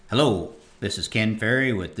Hello, this is Ken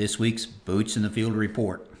Ferry with this week's Boots in the Field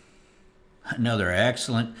report. Another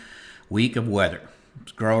excellent week of weather.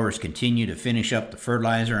 Growers continue to finish up the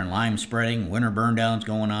fertilizer and lime spreading, winter burn downs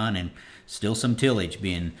going on, and still some tillage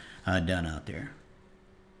being done out there.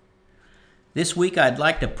 This week I'd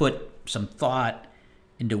like to put some thought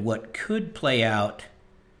into what could play out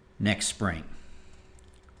next spring.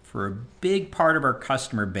 For a big part of our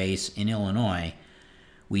customer base in Illinois,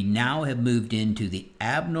 we now have moved into the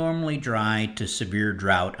abnormally dry to severe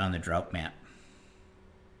drought on the drought map.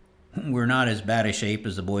 We're not as bad a shape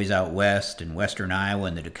as the boys out west in western Iowa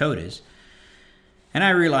and the Dakotas, and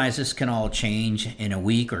I realize this can all change in a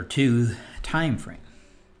week or two time frame.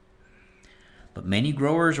 But many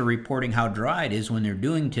growers are reporting how dry it is when they're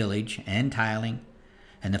doing tillage and tiling,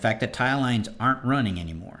 and the fact that tile lines aren't running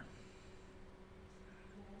anymore.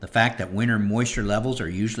 The fact that winter moisture levels are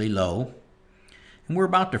usually low, and we're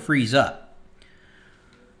about to freeze up.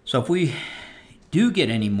 So if we do get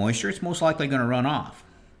any moisture, it's most likely going to run off.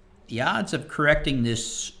 The odds of correcting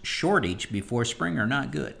this shortage before spring are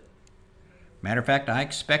not good. Matter of fact, I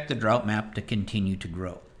expect the drought map to continue to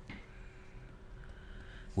grow.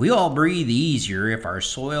 We all breathe easier if our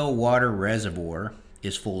soil water reservoir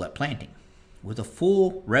is full at planting. With a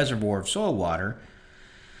full reservoir of soil water,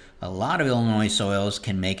 a lot of Illinois soils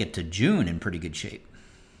can make it to June in pretty good shape.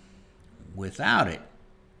 Without it,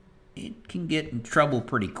 it can get in trouble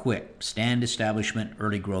pretty quick. Stand establishment,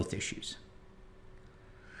 early growth issues.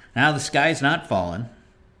 Now the sky's not falling,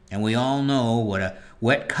 and we all know what a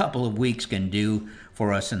wet couple of weeks can do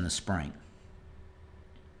for us in the spring.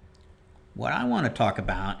 What I want to talk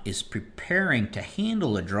about is preparing to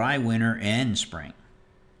handle a dry winter and spring.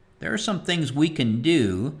 There are some things we can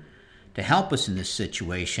do to help us in this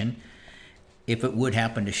situation if it would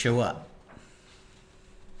happen to show up.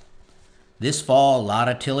 This fall, a lot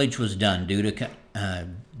of tillage was done due to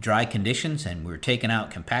dry conditions, and we were taking out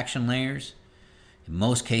compaction layers. In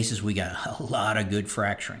most cases, we got a lot of good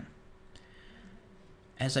fracturing.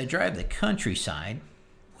 As I drive the countryside,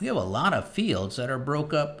 we have a lot of fields that are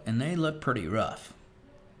broke up and they look pretty rough.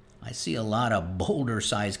 I see a lot of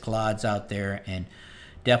boulder-sized clods out there and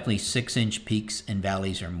definitely 6-inch peaks and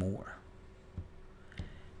valleys or more.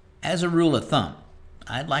 As a rule of thumb,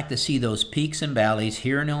 I'd like to see those peaks and valleys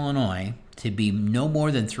here in Illinois to be no more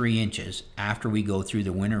than 3 inches after we go through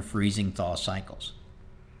the winter freezing thaw cycles.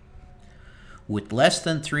 With less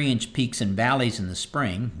than 3-inch peaks and valleys in the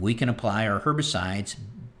spring, we can apply our herbicides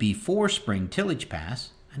before spring tillage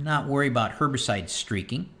pass and not worry about herbicide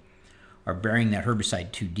streaking or burying that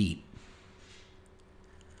herbicide too deep.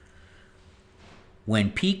 When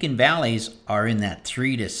peak and valleys are in that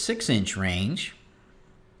 3 to 6 inch range,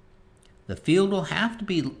 the field will have to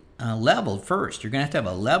be leveled first. You're going to have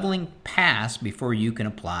a leveling pass before you can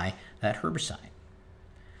apply that herbicide.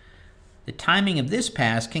 The timing of this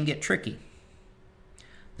pass can get tricky.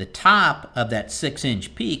 The top of that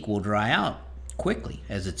 6-inch peak will dry out quickly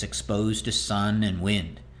as it's exposed to sun and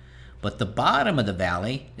wind, but the bottom of the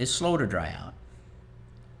valley is slow to dry out.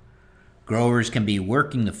 Growers can be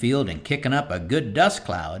working the field and kicking up a good dust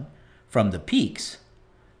cloud from the peaks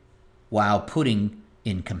while putting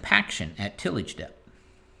in compaction at tillage depth.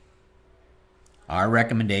 Our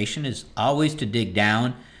recommendation is always to dig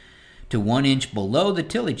down to 1 inch below the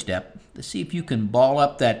tillage depth to see if you can ball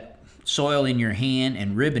up that soil in your hand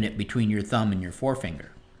and ribbon it between your thumb and your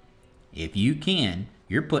forefinger. If you can,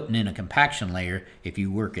 you're putting in a compaction layer if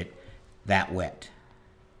you work it that wet.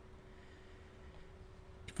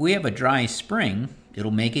 If we have a dry spring,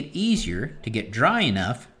 it'll make it easier to get dry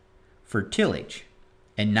enough for tillage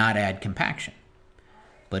and not add compaction.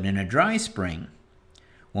 But in a dry spring,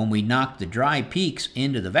 when we knock the dry peaks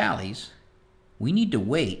into the valleys, we need to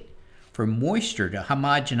wait for moisture to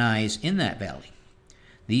homogenize in that valley.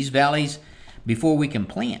 These valleys before we can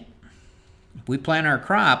plant. If we plant our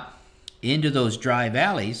crop into those dry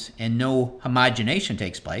valleys and no homogenation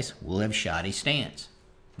takes place, we'll have shoddy stands.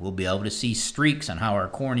 We'll be able to see streaks on how our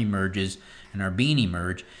corn emerges and our bean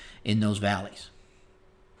emerge in those valleys.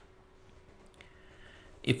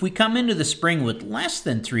 If we come into the spring with less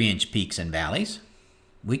than 3-inch peaks and valleys,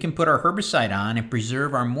 we can put our herbicide on and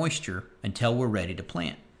preserve our moisture until we're ready to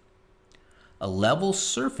plant. A level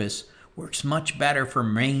surface works much better for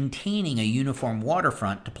maintaining a uniform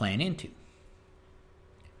waterfront to plant into.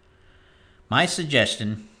 My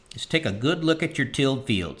suggestion is take a good look at your tilled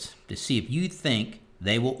fields to see if you think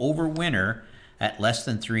they will overwinter at less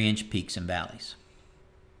than 3-inch peaks and valleys.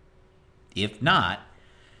 If not,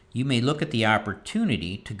 you may look at the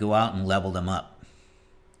opportunity to go out and level them up.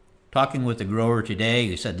 Talking with a grower today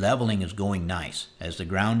who said leveling is going nice as the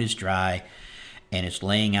ground is dry and it's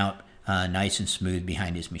laying out nice and smooth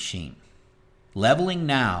behind his machine. Leveling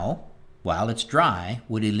now, while it's dry,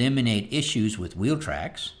 would eliminate issues with wheel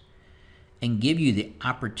tracks and give you the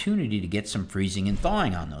opportunity to get some freezing and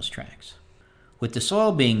thawing on those tracks. With the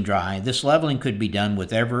soil being dry, this leveling could be done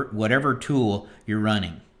with whatever tool you're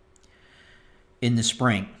running in the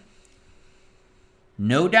spring.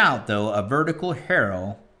 No doubt, though, a vertical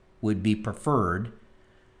harrow would be preferred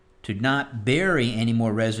to not bury any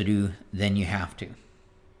more residue than you have to.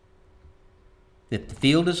 If the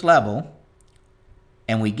field is level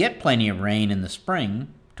and we get plenty of rain in the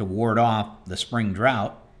spring to ward off the spring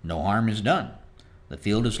drought, no harm is done. The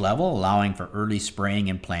field is level, allowing for early spraying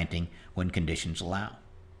and planting when conditions allow.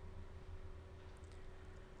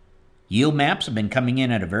 Yield maps have been coming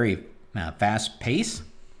in at a very fast pace.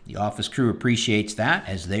 The office crew appreciates that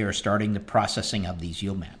as they are starting the processing of these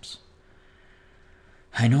yield maps.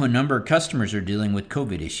 I know a number of customers are dealing with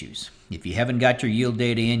COVID issues. If you haven't got your yield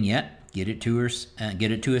data in yet, get it to us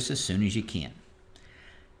as soon as you can.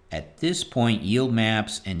 At this point, yield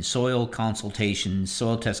maps and soil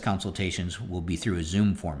test consultations will be through a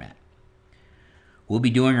Zoom format. We'll be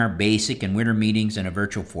doing our basic and winter meetings in a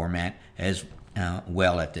virtual format as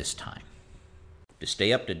well at this time. To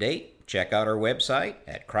stay up to date, check out our website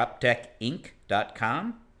at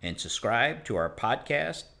croptechinc.com and subscribe to our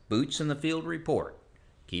podcast, Boots in the Field Report.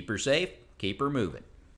 Keep her safe, keep her moving.